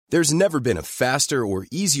There's never been a faster or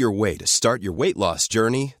easier way to start your weight loss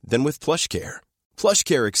journey than with PlushCare.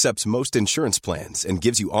 PlushCare accepts most insurance plans and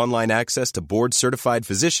gives you online access to board-certified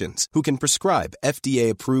physicians who can prescribe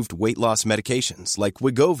FDA-approved weight loss medications like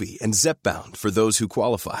Wegovy and Zepbound for those who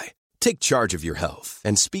qualify. Take charge of your health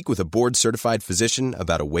and speak with a board-certified physician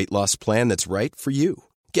about a weight loss plan that's right for you.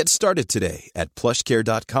 Get started today at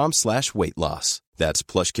plushcare.com/weight loss. That's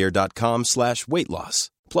plushcare.com/weight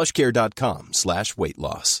loss. plushcare.com/weight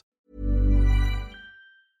loss.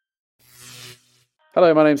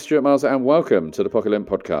 Hello, my name's Stuart Miles and welcome to the Pokelin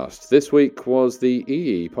podcast. This week was the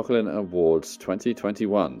EE Pokelin Awards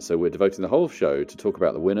 2021, so we're devoting the whole show to talk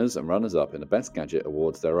about the winners and runners-up in the best gadget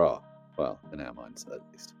awards there are. Well, in our minds at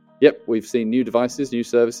least. Yep, we've seen new devices, new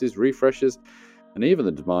services, refreshes, and even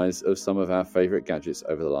the demise of some of our favourite gadgets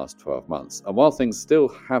over the last 12 months. And while things still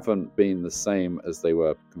haven't been the same as they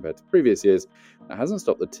were compared to previous years, that hasn't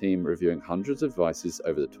stopped the team reviewing hundreds of devices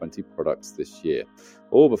over the 20 products this year,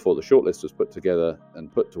 all before the shortlist was put together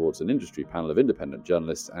and put towards an industry panel of independent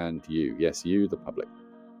journalists and you, yes, you, the public.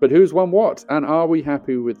 But who's won what, and are we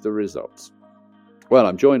happy with the results? Well,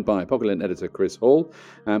 I'm joined by Pokelin editor Chris Hall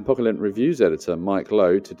and Pokelin Reviews editor Mike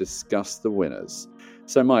Lowe to discuss the winners.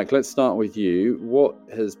 So, Mike, let's start with you. What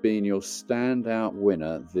has been your standout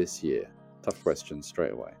winner this year? Tough question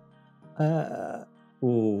straight away.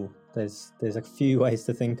 There's a few ways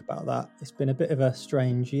to think about that. It's been a bit of a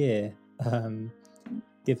strange year,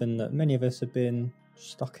 given that many of us have been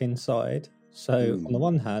stuck inside. So, on the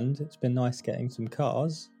one hand, it's been nice getting some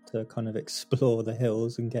cars to kind of explore the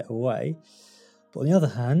hills and get away. But on the other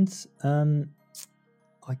hand,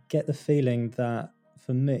 I get the feeling that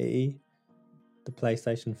for me, the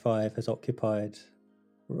PlayStation 5 has occupied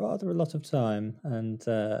rather a lot of time, and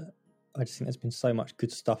I just think there's been so much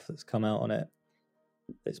good stuff that's come out on it.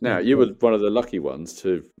 Now, you were one of the lucky ones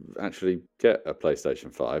to actually get a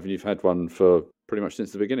PlayStation 5, and you've had one for pretty much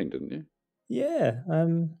since the beginning, didn't you? Yeah,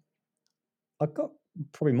 I got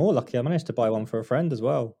probably more lucky. I managed to buy one for a friend as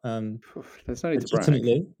well. There's no need to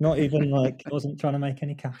brag. Not even like I wasn't trying to make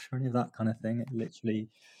any cash or any of that kind of thing. It literally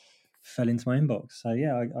fell into my inbox. So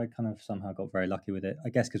yeah, I kind of somehow got very lucky with it. I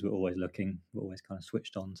guess because we're always looking, we're always kind of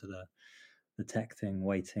switched on to the tech thing,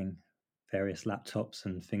 waiting, various laptops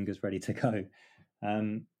and fingers ready to go.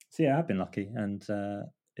 So yeah, I've been lucky, and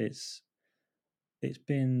it's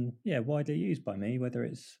been widely used by me, whether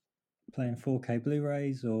it's playing 4K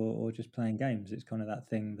Blu-rays or just playing games. It's kind of that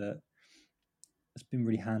thing that it's been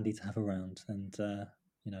really handy to have around, and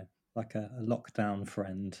like a lockdown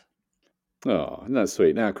friend. Oh, that's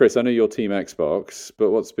sweet. Now, Chris, I know you're Team Xbox, but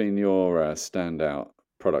what's been your standout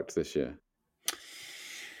product this year?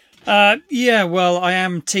 Well, I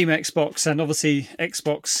am Team Xbox, and obviously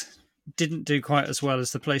Xbox didn't do quite as well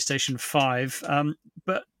as the PlayStation 5.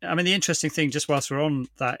 But I mean, the interesting thing, just whilst we're on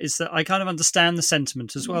that, is that I kind of understand the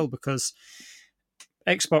sentiment as well, because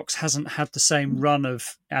Xbox hasn't had the same run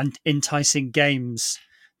of enticing games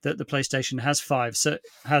that the PlayStation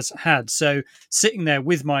has had. So sitting there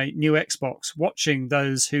with my new Xbox, watching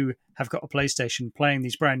those who have got a PlayStation playing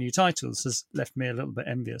these brand new titles has left me a little bit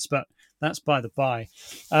envious, but that's by the by.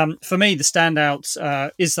 For me, the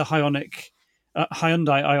standout is the Hyundai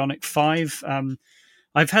Ioniq 5.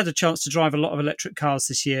 I've had a chance to drive a lot of electric cars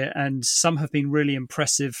this year, and some have been really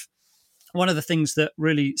impressive. One of the things that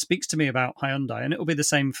really speaks to me about Hyundai, and it will be the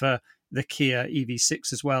same for the Kia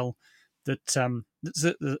EV6 as well, that's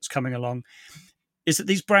coming along, is that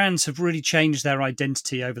these brands have really changed their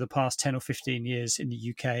identity over the past 10 or 15 years in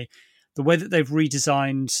the UK. The way that they've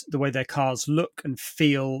redesigned the way their cars look and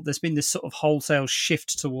feel, there's been this sort of wholesale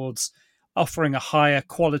shift towards offering a higher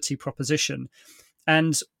quality proposition.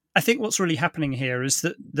 And I think what's really happening here is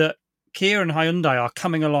that Kia and Hyundai are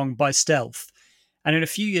coming along by stealth. And in a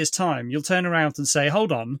few years' time, you'll turn around and say,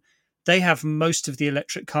 hold on, they have most of the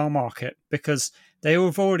electric car market because they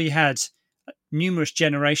have already had numerous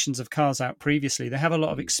generations of cars out previously. They have a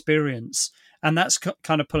lot of experience, and that's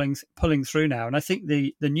kind of pulling through now. And I think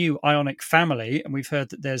the new Ioniq family, and we've heard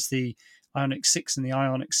that there's the Ioniq 6 and the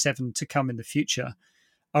Ioniq 7 to come in the future,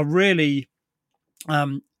 are really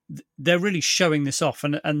they're really showing this off.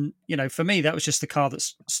 And for me, that was just the car that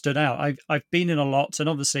stood out. I've been in a lot, and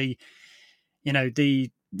obviously,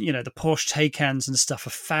 the Porsche Taycans and stuff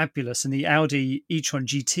are fabulous, and the Audi e-tron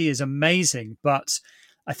GT is amazing. But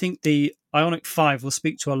I think the Ioniq 5 will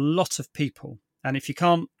speak to a lot of people. And if you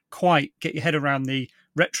can't quite get your head around the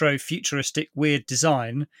retro, futuristic, weird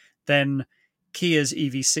design, then Kia's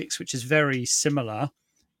EV6, which is very similar,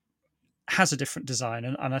 has a different design,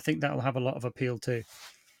 and I think that will have a lot of appeal too.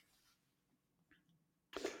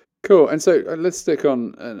 Cool. And so let's stick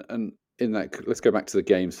on an in that, let's go back to the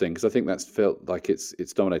games thing, because I think that's felt like it's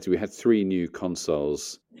dominated. We had 3 new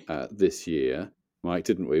consoles this year, Mike,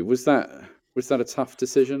 didn't we? Was that a tough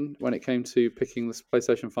decision when it came to picking the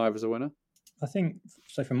PlayStation 5 as a winner? I think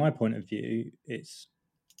so. From my point of view, it's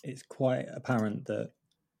quite apparent that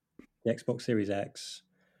the Xbox Series X,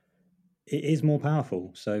 it is more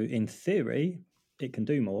powerful. So in theory, it can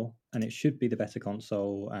do more, and it should be the better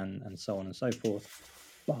console, and so on and so forth.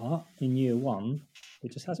 But in year one,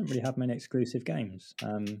 it just hasn't really had many exclusive games.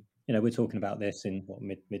 We're talking about this in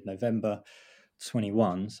mid-November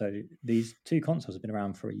 21. So these 2 consoles have been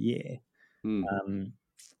around for a year.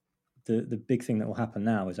 The big thing that will happen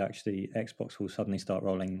now is actually Xbox will suddenly start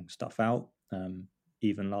rolling stuff out.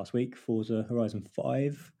 Even last week, Forza Horizon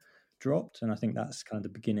 5 dropped, and I think that's kind of the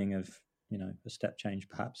beginning of a step change,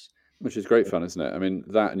 perhaps. Which is great fun, isn't it? I mean,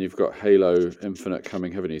 that, and you've got Halo Infinite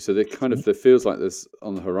coming, haven't you? So they kind of, it feels like there's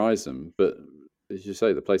on the horizon, but as you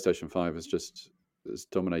say, the PlayStation 5 has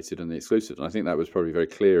dominated in the exclusives, and I think that was probably very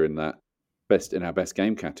clear in our best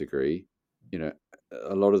game category.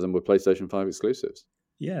 A lot of them were PlayStation 5 exclusives.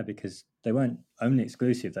 Yeah, because they weren't only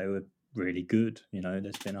exclusive; they were really good.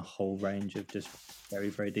 There's been a whole range of just very,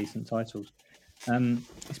 very decent titles.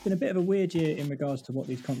 It's been a bit of a weird year in regards to what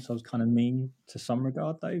these consoles kind of mean to some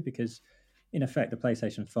regard, though, because in effect, the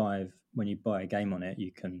PlayStation 5, when you buy a game on it,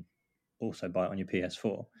 you can also buy it on your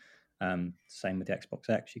PS4. Same with the Xbox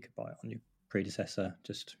X, you could buy it on your predecessor,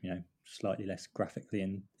 just slightly less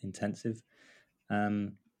graphically intensive.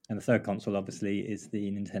 And the third console, obviously, is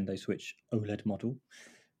the Nintendo Switch OLED model,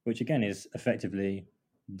 which again is effectively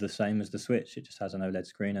the same as the Switch. It just has an OLED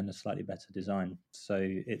screen and a slightly better design. So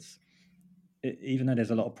even though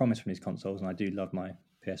there's a lot of promise from these consoles, and I do love my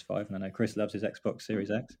PS5, and I know Chris loves his Xbox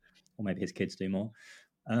Series X, or maybe his kids do more,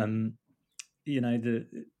 the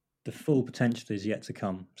full potential is yet to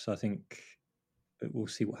come. So I think we'll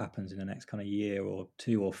see what happens in the next kind of year or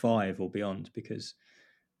 2 or 5 or beyond, because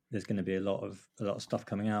there's going to be a lot of stuff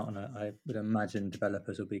coming out, and I would imagine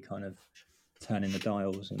developers will be kind of turning the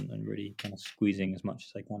dials and really kind of squeezing as much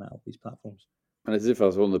as they can out of these platforms. And as if I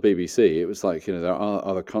was on the BBC, it was like, there are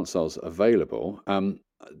other consoles available. Out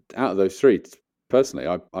of those 3, personally,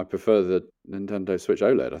 I prefer the Nintendo Switch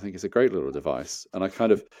OLED. I think it's a great little device. And I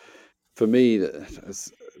kind of, for me,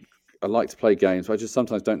 I like to play games, but I just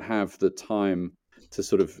sometimes don't have the time to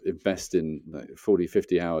sort of invest in 40,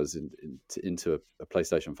 50 hours into a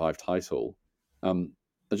PlayStation 5 title. I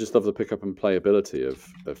just love the pick up and playability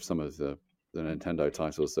of some of the Nintendo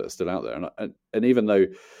titles that are still out there. And even though,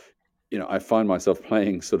 I find myself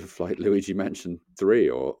playing sort of like Luigi Mansion 3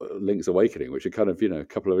 or Link's Awakening, which are kind of, a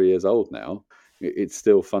couple of years old now, it's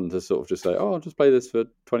still fun to sort of just say, I'll just play this for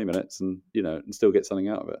 20 minutes and, and still get something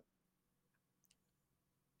out of it.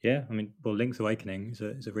 Yeah, I mean, well, Link's Awakening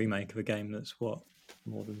is a remake of a game that's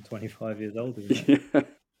more than 25 years old, isn't it? Yeah.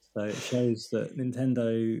 So it shows that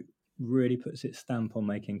Nintendo really puts its stamp on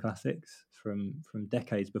making classics from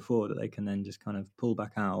decades before, that they can then just kind of pull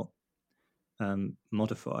back out,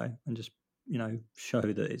 modify, and just show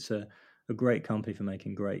that it's a great company for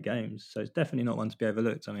making great games. So it's definitely not one to be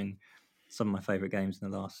overlooked. I mean, some of my favorite games in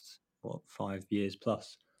the last 5 years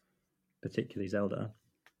plus, particularly Zelda,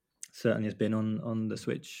 certainly has been on the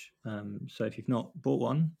Switch. So if you've not bought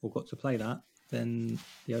one or got to play that, then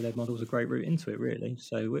the OLED model is a great route into it, really.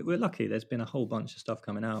 So we're lucky. There's been a whole bunch of stuff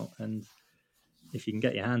coming out, and if you can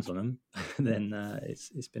get your hands on them, then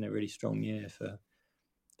it's been a really strong year for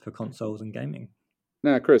consoles and gaming.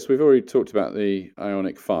 Now, Chris, we've already talked about the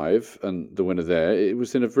Ioniq 5 and the winner there. It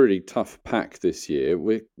was in a really tough pack this year.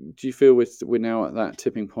 Do you feel we're now at that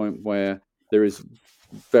tipping point where there is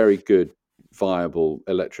very good, viable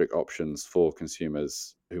electric options for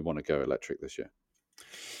consumers who want to go electric this year?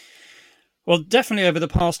 Well, definitely over the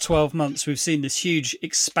past 12 months, we've seen this huge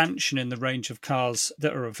expansion in the range of cars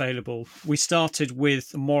that are available. We started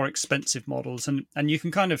with more expensive models, and you can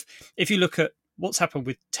kind of, if you look at what's happened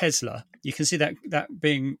with Tesla, you can see that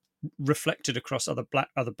being reflected across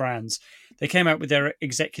other brands. They came out with their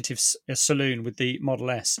executive saloon with the Model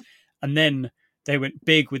S, and then they went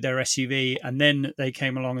big with their SUV, and then they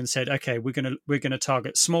came along and said, okay, we're going to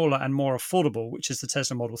target smaller and more affordable, which is the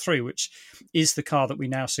Tesla Model 3, which is the car that we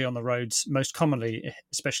now see on the roads most commonly,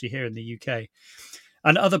 especially here in the UK.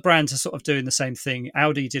 And other brands are sort of doing the same thing.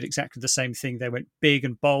 Audi did exactly the same thing. They went big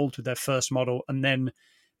and bold with their first model, and then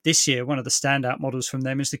this year, one of the standout models from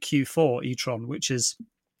them is the Q4 e-tron, which is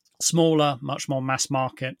smaller, much more mass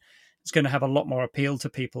market. It's going to have a lot more appeal to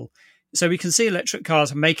people. So we can see electric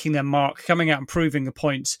cars making their mark, coming out and proving the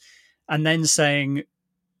point, and then saying,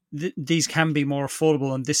 these can be more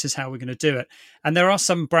affordable, and this is how we're going to do it. And there are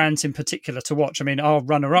some brands in particular to watch. I mean, our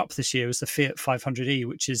runner-up this year is the Fiat 500e,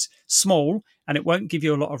 which is small and it won't give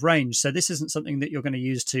you a lot of range. So this isn't something that you're going to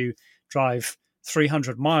use to drive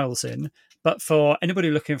 300 miles in. But for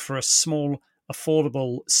anybody looking for a small,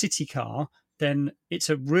 affordable city car, then it's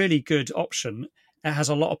a really good option. It has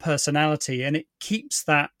a lot of personality and it keeps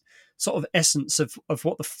that sort of essence of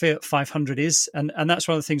what the Fiat 500 is. And that's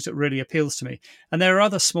one of the things that really appeals to me. And there are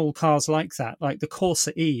other small cars like that, like the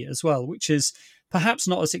Corsa E as well, which is perhaps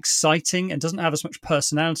not as exciting and doesn't have as much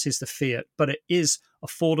personality as the Fiat, but it is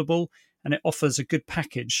affordable and it offers a good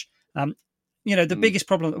package. The biggest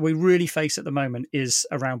problem that we really face at the moment is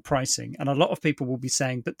around pricing. And a lot of people will be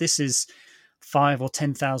saying, but this is £5,000 or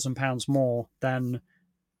 £10,000 more than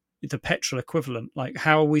the petrol equivalent. Like,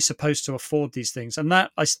 how are we supposed to afford these things? And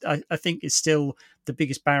that I think is still the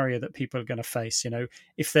biggest barrier that people are going to face.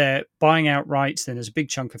 If they're buying outright, then there's a big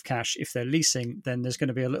chunk of cash. If they're leasing, then there's going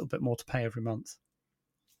to be a little bit more to pay every month.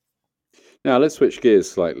 Now let's switch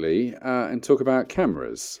gears slightly and talk about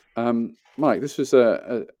cameras. Mike, this was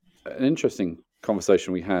an interesting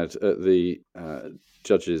conversation we had at the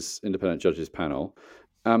independent judges panel.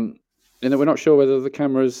 In that we're not sure whether the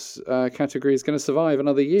cameras category is going to survive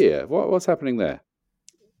another year. What's happening there?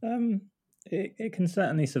 It can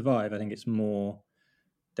certainly survive. I think it's more,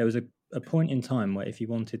 there was a point in time where if you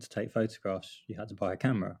wanted to take photographs, you had to buy a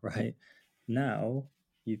camera, right? Now,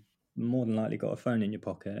 you've more than likely got a phone in your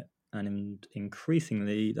pocket, and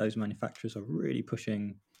increasingly, those manufacturers are really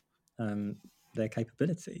pushing their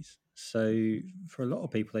capabilities. So for a lot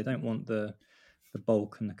of people, they don't want the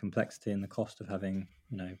bulk and the complexity and the cost of having,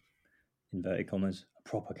 inverted commas, a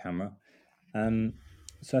proper camera.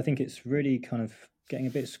 So I think it's really kind of getting a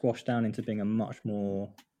bit squashed down into being a much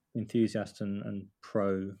more enthusiast and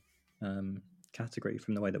pro category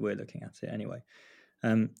from the way that we're looking at it anyway.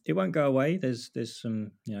 It won't go away. There's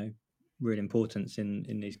some, real importance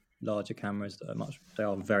in these larger cameras that they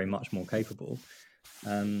are very much more capable.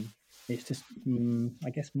 It's just, I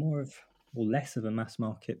guess, more of or less of a mass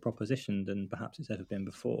market proposition than perhaps it's ever been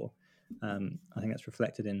before. I think that's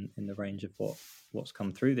reflected in the range of what's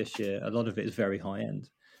come through this year. A lot of it is very high end,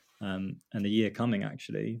 and the year coming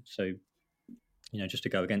actually. So, just to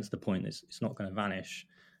go against the point, it's not going to vanish.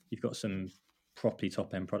 You've got some properly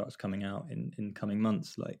top end products coming out in coming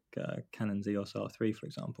months, like Canon EOS R3, for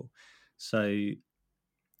example. So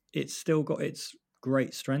it's still got its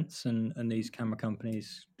great strengths, and these camera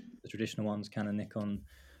companies, the traditional ones, Canon, Nikon,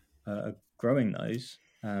 are growing those.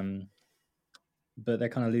 But they're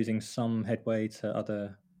kind of losing some headway to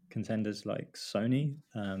other contenders like Sony,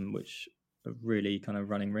 which are really kind of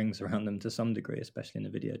running rings around them to some degree, especially in the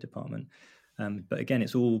video department. But again,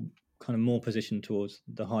 it's all kind of more positioned towards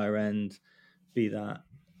the higher end, be that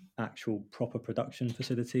actual proper production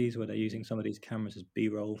facilities where they're using some of these cameras as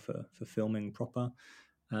B-roll for filming proper,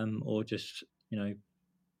 or just,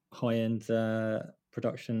 high-end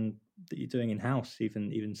production that you're doing in-house.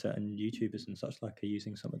 Even certain YouTubers and such like are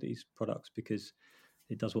using some of these products because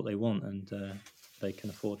it does what they want, and they can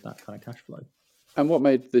afford that kind of cash flow. And what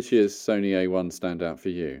made this year's Sony A1 stand out for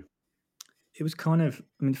you? It was kind of,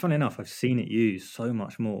 funny enough, I've seen it used so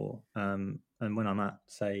much more. And when I'm at,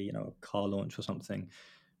 say, a car launch or something,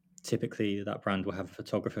 typically that brand will have a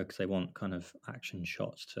photographer because they want kind of action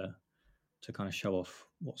shots to kind of show off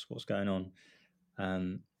what's going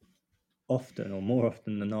on. Often, or more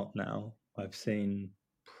often than not now, I've seen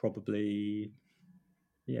probably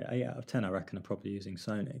 8 out of 10 I reckon are probably using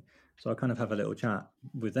Sony. So I kind of have a little chat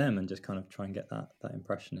with them and just kind of try and get that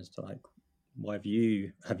impression as to like, why have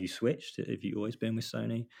you switched? Have you always been with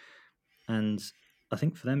Sony? And I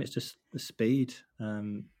think for them it's just the speed.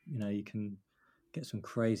 You can get some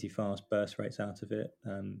crazy fast burst rates out of it.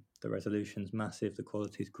 The resolution's massive, the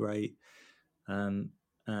quality's great, and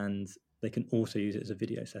they can also use it as a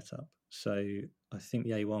video setup. So I think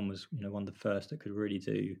the A1 was one of the first that could really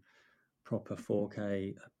do proper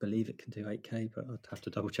 4K. I believe it can do 8K, but I'd have to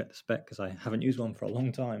double check the spec because I haven't used one for a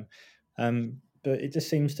long time. But it just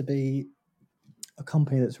seems to be a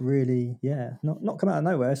company that's really, not come out of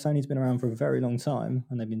nowhere. Sony's been around for a very long time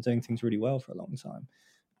and they've been doing things really well for a long time.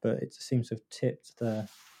 But it just seems to have tipped the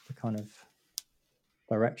kind of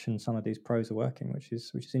direction some of these pros are working, which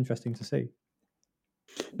is interesting to see.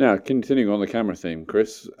 Now, continuing on the camera theme,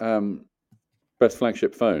 Chris, best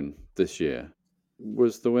flagship phone this year.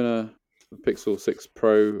 Was the winner the Pixel 6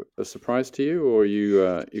 Pro a surprise to you, or are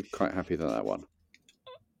you quite happy that won?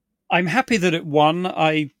 I'm happy that it won.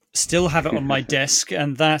 I still have it on my desk,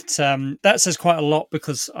 and that says quite a lot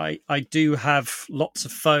because I do have lots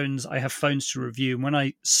of phones. I have phones to review, and when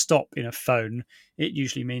I stop in a phone, it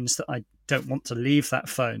usually means that I don't want to leave that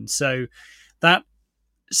phone. So that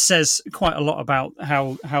says quite a lot about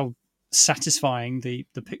how satisfying the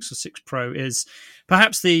Pixel 6 Pro is.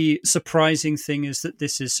 Perhaps the surprising thing is that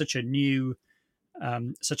this is such a new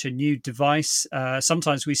device.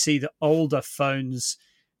 Sometimes we see that older phones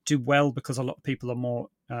do well because a lot of people are more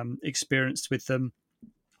experienced with them.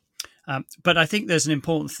 But I think there's an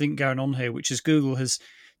important thing going on here, which is Google has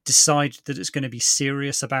decided that it's going to be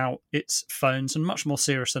serious about its phones, and much more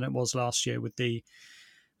serious than it was last year with the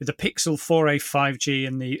Pixel 4a 5G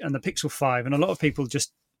and the Pixel 5. And a lot of people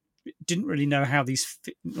just didn't really know how these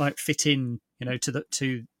fit in,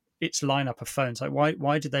 to its lineup of phones. Like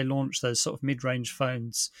why did they launch those sort of mid-range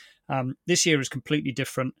phones? This year is completely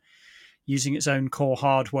different. Using its own core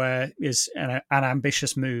hardware is an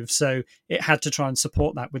ambitious move. So it had to try and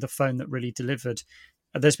support that with a phone that really delivered.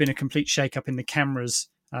 There's been a complete shake-up in the cameras.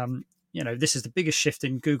 This is the biggest shift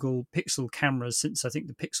in Google Pixel cameras since I think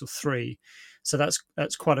the Pixel 3. So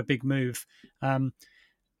that's quite a big move.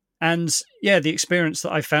 And yeah, the experience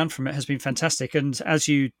that I found from it has been fantastic. And as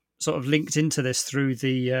you sort of linked into this through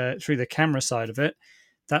the camera side of it,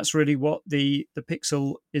 that's really what the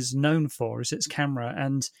Pixel is known for, is its camera.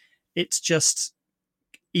 And it's just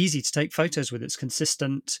easy to take photos with. It's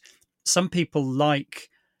consistent. Some people like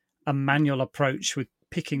a manual approach with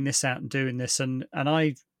picking this out and doing this. And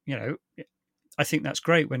I think that's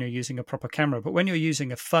great when you're using a proper camera. But when you're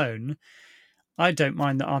using a phone, I don't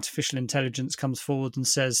mind that artificial intelligence comes forward and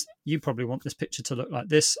says, you probably want this picture to look like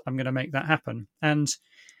this. I'm going to make that happen. And,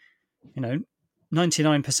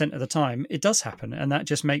 99% of the time it does happen. And that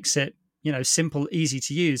just makes it, simple, easy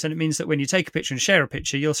to use. And it means that when you take a picture and share a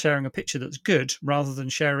picture, you're sharing a picture that's good rather than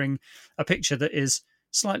sharing a picture that is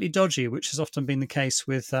slightly dodgy, which has often been the case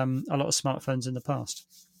with a lot of smartphones in the past.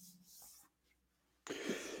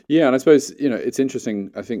 Yeah, and I suppose it's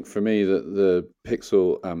interesting. I think for me that the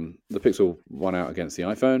Pixel won out against the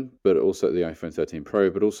iPhone, but also the iPhone 13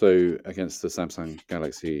 Pro, but also against the Samsung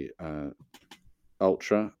Galaxy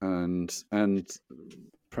Ultra, and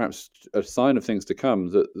perhaps a sign of things to come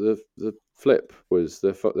that the Flip was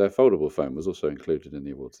their foldable phone was also included in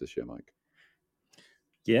the awards this year, Mike.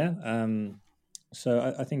 Yeah.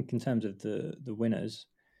 So I think in terms of the winners,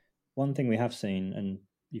 one thing we have seen, and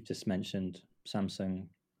you've just mentioned Samsung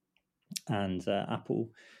and Apple,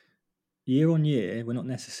 year on year, we're not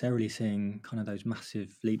necessarily seeing kind of those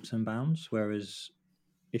massive leaps and bounds. Whereas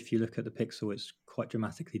if you look at the Pixel, it's quite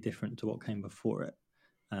dramatically different to what came before it.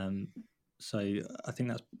 So I think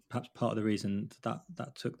that's perhaps part of the reason that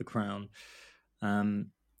took the crown. And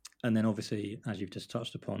then obviously, as you've just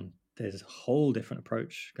touched upon, there's a whole different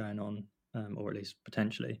approach going on, or at least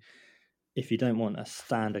potentially. If you don't want a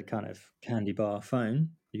standard kind of candy bar phone,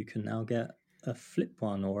 you can now get a flip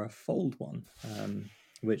one or a fold one,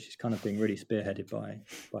 which is kind of being really spearheaded by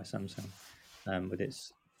Samsung with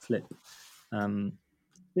its Flip.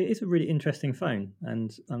 It is a really interesting phone, and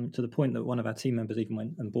to the point that one of our team members even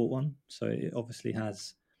went and bought one. So it obviously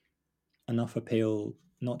has enough appeal,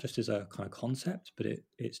 not just as a kind of concept, but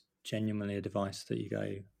it's genuinely a device that you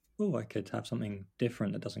go, oh, I could have something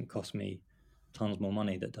different that doesn't cost me tons more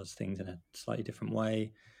money, that does things in a slightly different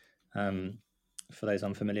way. For those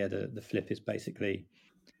unfamiliar, the Flip is basically,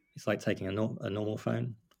 it's like taking a normal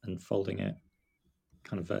phone and folding it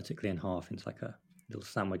kind of vertically in half into like a little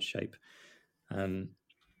sandwich shape.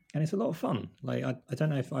 And it's a lot of fun. Like I don't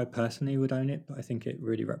know if I personally would own it, but I think it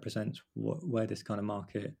really represents where this kind of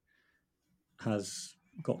market has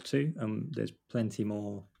got to. There's plenty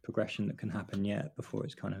more progression that can happen yet before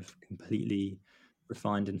it's kind of completely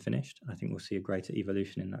refined and finished. I think we'll see a greater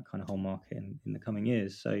evolution in that kind of whole market in the coming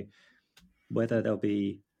years. So whether there'll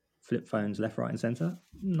be flip phones left, right, and centre,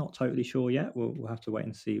 not totally sure yet. We'll have to wait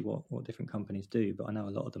and see what different companies do. But I know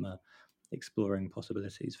a lot of them are exploring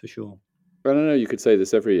possibilities for sure. I don't know, you could say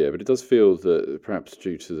this every year, but it does feel that perhaps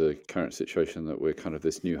due to the current situation that we're kind of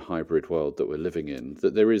this new hybrid world that we're living in,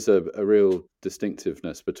 that there is a real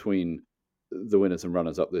distinctiveness between the winners and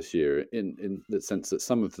runners up this year in the sense that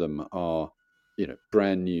some of them are,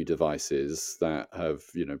 brand new devices that have,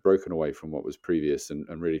 broken away from what was previous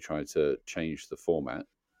and really tried to change the format.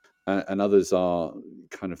 And others are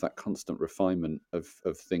kind of that constant refinement of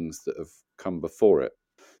things that have come before it.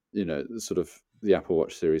 Sort of the Apple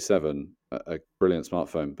Watch Series 7, a brilliant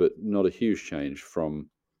smartphone, but not a huge change from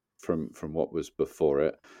what was before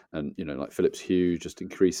it. And like Philips Hue, just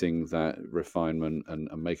increasing that refinement and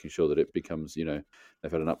making sure that it becomes,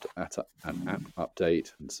 they've had an app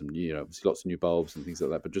update and some new, obviously lots of new bulbs and things like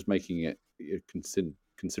that, but just making it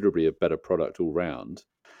considerably a better product all round.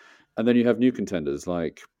 And then you have new contenders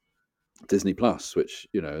like Disney Plus, which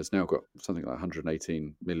has now got something like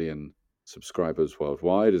 118 million subscribers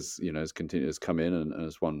worldwide, as has continued, has come in and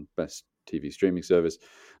has won best TV streaming service,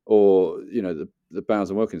 or the Bowers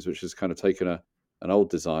and Wilkins, which has kind of taken an old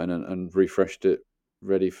design and refreshed it,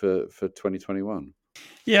 ready for 2021.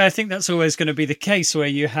 Yeah, I think that's always going to be the case, where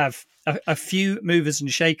you have a few movers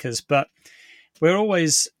and shakers, but we're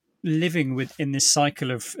always living in this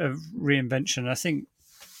cycle of reinvention. I think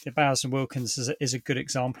the Bowers and Wilkins is a good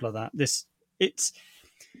example of that.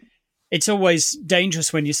 It's always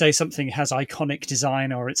dangerous when you say something has iconic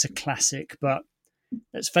design or it's a classic, but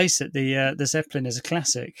let's face it, the Zeppelin is a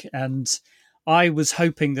classic, and I was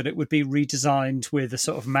hoping that it would be redesigned with a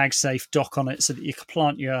sort of MagSafe dock on it, so that you could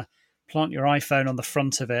plant your iPhone on the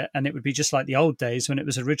front of it, and it would be just like the old days when it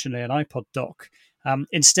was originally an iPod dock.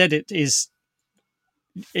 Instead, it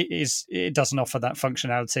doesn't offer that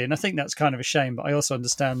functionality, and I think that's kind of a shame. But I also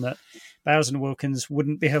understand that Bowers and Wilkins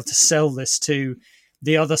wouldn't be able to sell this to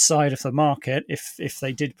the other side of the market if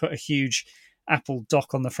they did put a huge Apple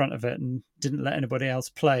dock on the front of it and didn't let anybody else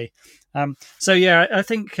play. So yeah, I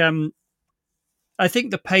think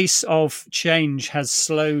the pace of change has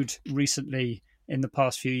slowed recently in the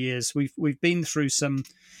past few years. We've been through some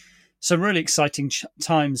really exciting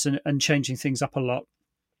times and changing things up a lot.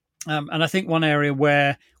 And I think one area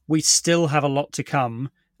where we still have a lot to come,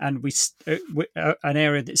 and an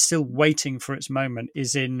area that's still waiting for its moment,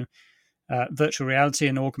 is in virtual reality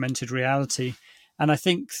and augmented reality. And I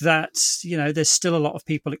think that there's still a lot of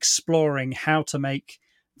people exploring how to make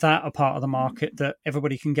that a part of the market that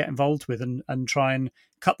everybody can get involved with, and try and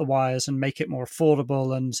cut the wires and make it more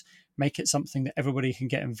affordable and make it something that everybody can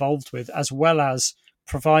get involved with, as well as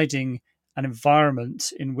providing an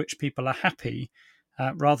environment in which people are happy,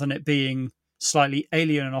 rather than it being slightly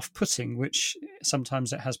alien and off-putting, which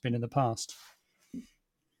sometimes it has been in the past.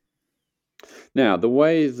 Now, the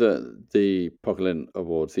way that the Pocolin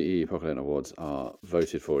Awards, the EE Pocolin Awards, are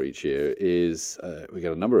voted for each year is we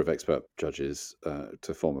get a number of expert judges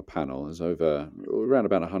to form a panel. There's around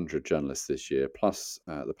about 100 journalists this year, plus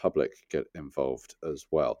the public get involved as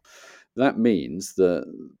well. That means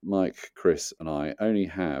that Mike, Chris, and I only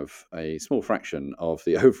have a small fraction of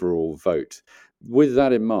the overall vote. With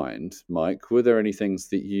that in mind, Mike, were there any things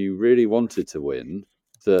that you really wanted to win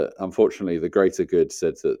that unfortunately the greater good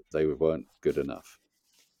said that they weren't good enough?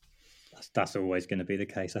 That's always going to be the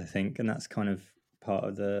case, I think, and that's kind of part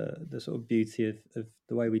of the sort of beauty of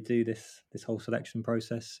the way we do this whole selection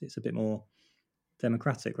process. It's a bit more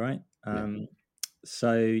democratic, right? Yeah.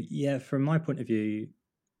 So yeah, from my point of view,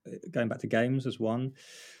 going back to games as one,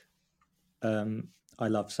 I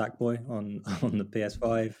love Sackboy on the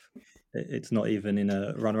PS5. It's not even in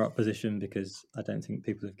a runner-up position because I don't think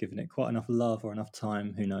people have given it quite enough love or enough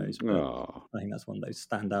time. Who knows? But I think that's one of those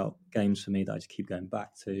standout games for me that I just keep going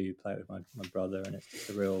back to, play it with my brother, and it's just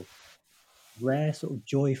a real rare sort of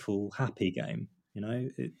joyful, happy game.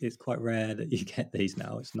 It's quite rare that you get these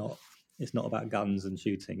now. It's not about guns and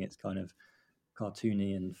shooting. It's kind of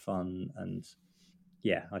cartoony and fun, and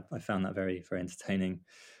yeah, I found that very, very entertaining.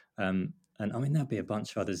 And I mean, there'll be a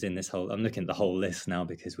bunch of others in this whole... I'm looking at the whole list now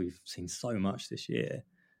because we've seen so much this year.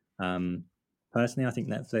 Personally, I think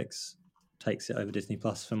Netflix takes it over Disney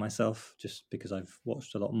Plus for myself, just because I've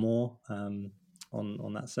watched a lot more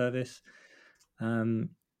on that service. And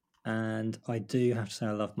I do have to say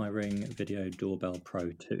I love my Ring Video Doorbell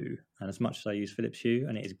Pro 2. And as much as I use Philips Hue,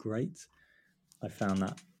 and it is great, I found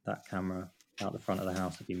that camera out the front of the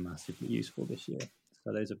house would be massively useful this year.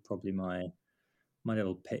 So those are probably my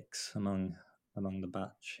little picks among the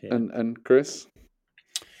batch here. And Chris?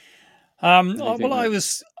 Well, I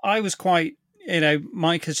was quite,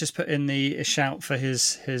 Mike has just put in a shout for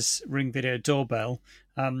his Ring Video Doorbell.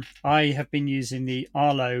 I have been using the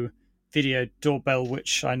Arlo Video Doorbell,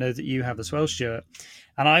 which I know that you have as well, Stuart.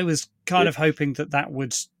 And I was kind of hoping that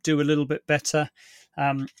would do a little bit better.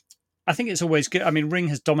 I think it's always good. I mean, Ring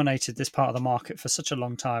has dominated this part of the market for such a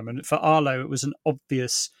long time. And for Arlo, it was an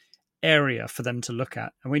obvious area for them to look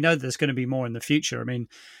at, and we know there's going to be more in the future. I mean,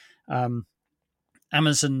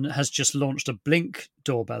 Amazon has just launched a Blink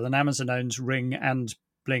doorbell, and Amazon owns Ring and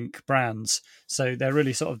Blink brands, so they're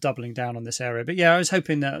really sort of doubling down on this area. But yeah, I was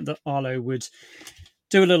hoping that Arlo would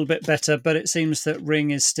do a little bit better, but it seems that Ring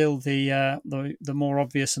is still the more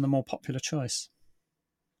obvious and the more popular choice.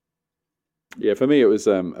 Yeah, for me, it was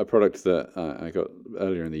a product that I got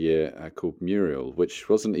earlier in the year called Muriel, which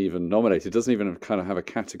wasn't even nominated. It doesn't even kind of have a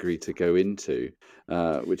category to go into,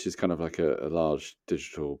 which is kind of like a large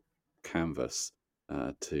digital canvas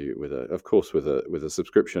with a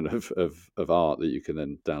subscription of art that you can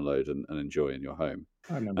then download and enjoy in your home.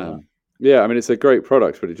 I remember that. Yeah, I mean, it's a great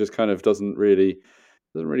product, but it just kind of doesn't really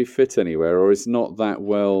doesn't really fit anywhere, or is not that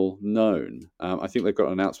well known. I think they've got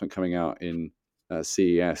an announcement coming out in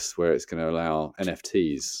CES where it's going to allow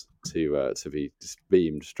NFTs to be just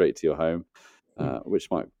beamed straight to your home,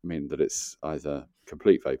 which might mean that it's either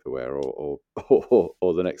complete vaporware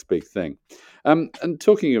or the next big thing. And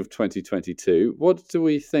talking of 2022, what do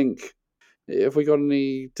we think? Have we got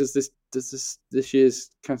any? Does this year's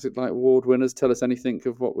Catholic Light Award winners tell us anything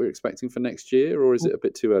of what we're expecting for next year, or is it a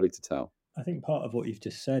bit too early to tell? I think part of what you've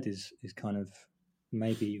just said is kind of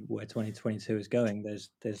maybe where 2022 is going.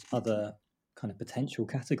 There's other kind of potential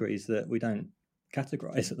categories that we don't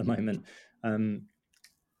categorize at the moment.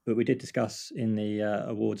 But we did discuss in the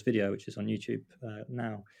awards video, which is on YouTube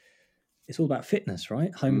now. It's all about fitness,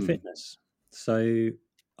 right? Home fitness. So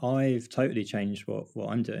I've totally changed what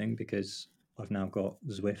I'm doing, because I've now got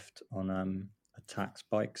Zwift on a Tacx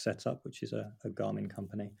bike setup, which is a Garmin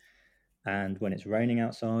company. And when it's raining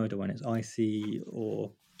outside, or when it's icy,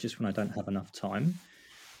 or just when I don't have enough time,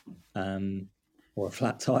 or a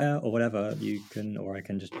flat tire or whatever, I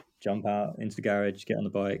can just jump out into the garage, get on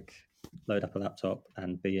the bike, load up a laptop,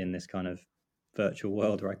 and be in this kind of virtual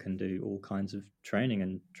world where I can do all kinds of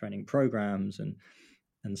training programs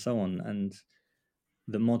and so on. And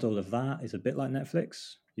the model of that is a bit like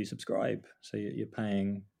Netflix. You subscribe, so you're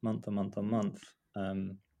paying month on month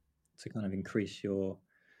to kind of increase your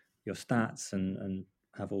stats and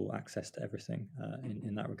have all access to everything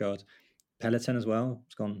in that regard. Peloton as well,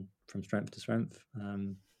 it's gone from strength to strength.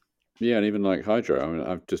 Yeah, and even like Hydro. I mean,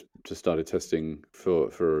 I've just started testing for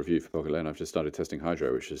a review for Pocket Lane. I've just started testing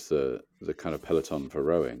Hydro, which is the kind of Peloton for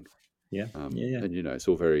rowing. Yeah. And it's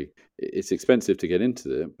all it's expensive to get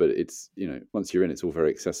into it, but it's, once you're in, it's all very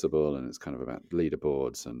accessible, and it's kind of about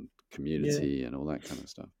leaderboards and community and all that kind of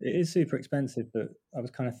stuff. It is super expensive, but I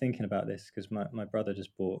was kind of thinking about this because my brother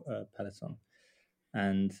just bought a Peloton,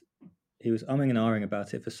 and he was umming and ahhing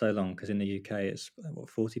about it for so long, because in the UK it's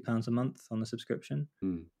 £40 a month on the subscription.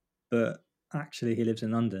 But actually he lives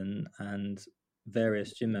in London, and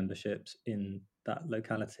various gym memberships in that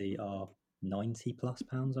locality are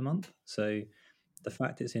 £90+ a month. So the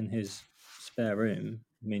fact it's in his spare room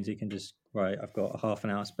means he can just, I've got a half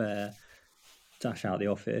an hour spare, dash out the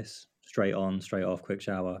office, straight on, straight off, quick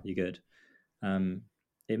shower, you're good.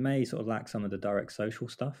 It may sort of lack some of the direct social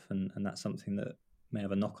stuff, and that's something that may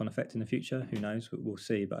have a knock-on effect in the future. Who knows? We'll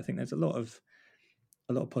see. But I think there's a lot of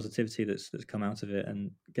positivity that's come out of it, and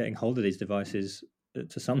getting hold of these devices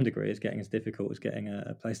to some degree is getting as difficult as getting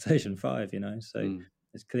a PlayStation 5. So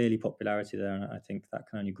there's clearly popularity there, and I think that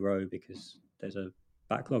can only grow because there's a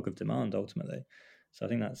backlog of demand ultimately. So I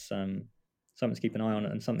think that's something to keep an eye on,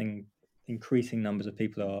 and something increasing numbers of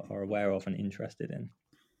people are aware of and interested in.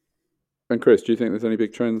 And Chris, do you think there's any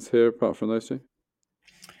big trends here apart from those two?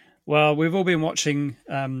 Well, we've all been watching.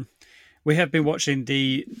 We have been watching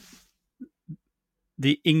the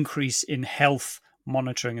increase in health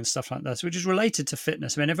monitoring and stuff like that, which is related to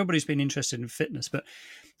fitness. I mean, everybody's been interested in fitness, but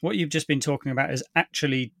what you've just been talking about is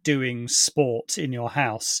actually doing sport in your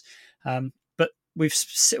house. But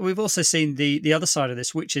we've also seen the other side of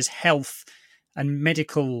this, which is health and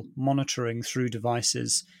medical monitoring through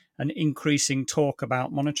devices, and increasing talk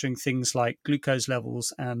about monitoring things like glucose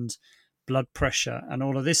levels and blood pressure and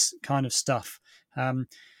all of this kind of stuff.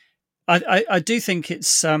 I do think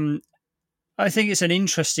it's I think it's an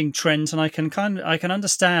interesting trend, and I can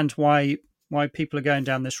understand why people are going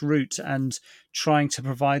down this route and trying to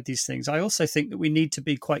provide these things. I also think that we need to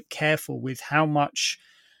be quite careful with how much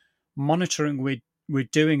monitoring we're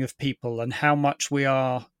doing of people, and how much we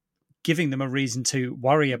are giving them a reason to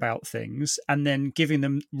worry about things, and then giving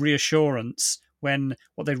them reassurance when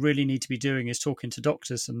what they really need to be doing is talking to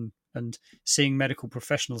doctors and seeing medical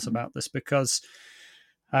professionals about this. Because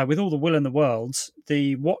with all the will in the world,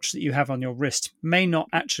 the watch that you have on your wrist may not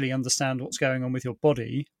actually understand what's going on with your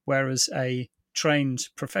body, whereas a trained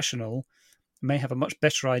professional may have a much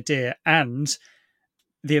better idea and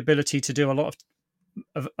the ability to do a lot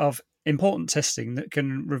of important testing that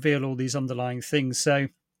can reveal all these underlying things. So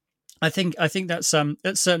I think that's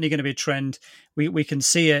certainly going to be a trend. We can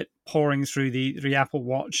see it pouring through the Apple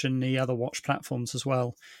Watch and the other watch platforms as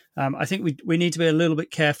well. I think we need to be a little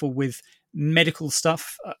bit careful with medical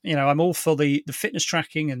stuff. I'm all for the fitness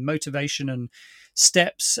tracking and motivation and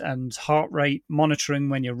steps and heart rate monitoring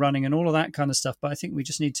when you're running and all of that kind of stuff. But I think we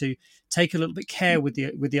just need to take a little bit care with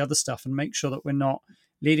the other stuff, and make sure that we're not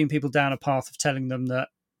leading people down a path of telling them that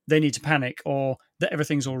they need to panic or that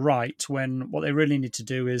everything's all right, when what they really need to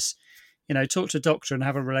do is, talk to a doctor and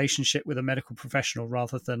have a relationship with a medical professional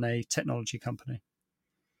rather than a technology company.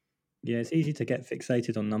 Yeah, it's easy to get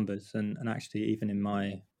fixated on numbers, and actually even in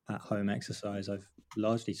my at-home exercise, I've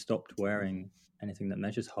largely stopped wearing anything that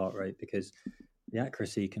measures heart rate because the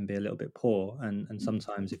accuracy can be a little bit poor. And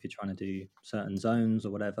sometimes if you're trying to do certain zones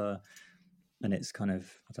or whatever, and it's kind of,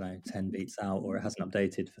 I don't know, 10 beats out, or it hasn't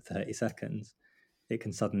updated for 30 seconds, it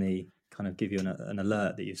can suddenly kind of give you an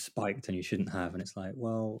alert that you've spiked and you shouldn't have. And it's like,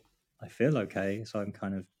 well, I feel okay. So I'm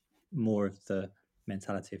kind of more of the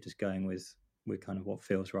mentality of just going with kind of what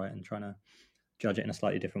feels right and trying to judge it in a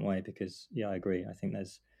slightly different way. Because yeah, I agree. I think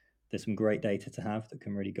there's some great data to have that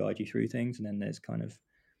can really guide you through things. And then there's kind of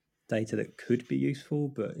data that could be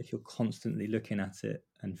useful, but if you're constantly looking at it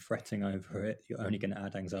and fretting over it, you're only going to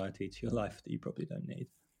add anxiety to your life that you probably don't need.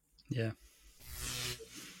 Yeah.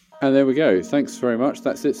 And there we go. Thanks very much.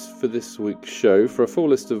 That's it for this week's show. For a full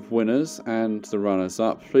list of winners and the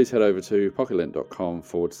runners-up, please head over to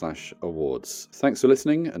pocketLint.com/awards. Thanks for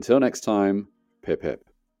listening. Until next time, pip pip.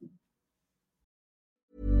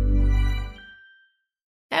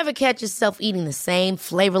 Ever catch yourself eating the same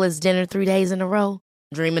flavorless dinner 3 days in a row?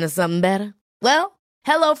 Dreaming of something better? Well,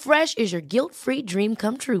 HelloFresh is your guilt-free dream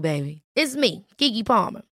come true, baby. It's me, Keke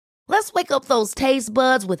Palmer. Let's wake up those taste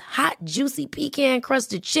buds with hot, juicy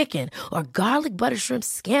pecan-crusted chicken or garlic butter shrimp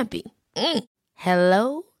scampi.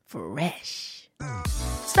 Hello Fresh.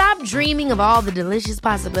 Stop dreaming of all the delicious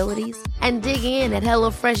possibilities and dig in at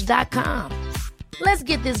HelloFresh.com. Let's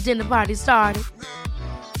get this dinner party started.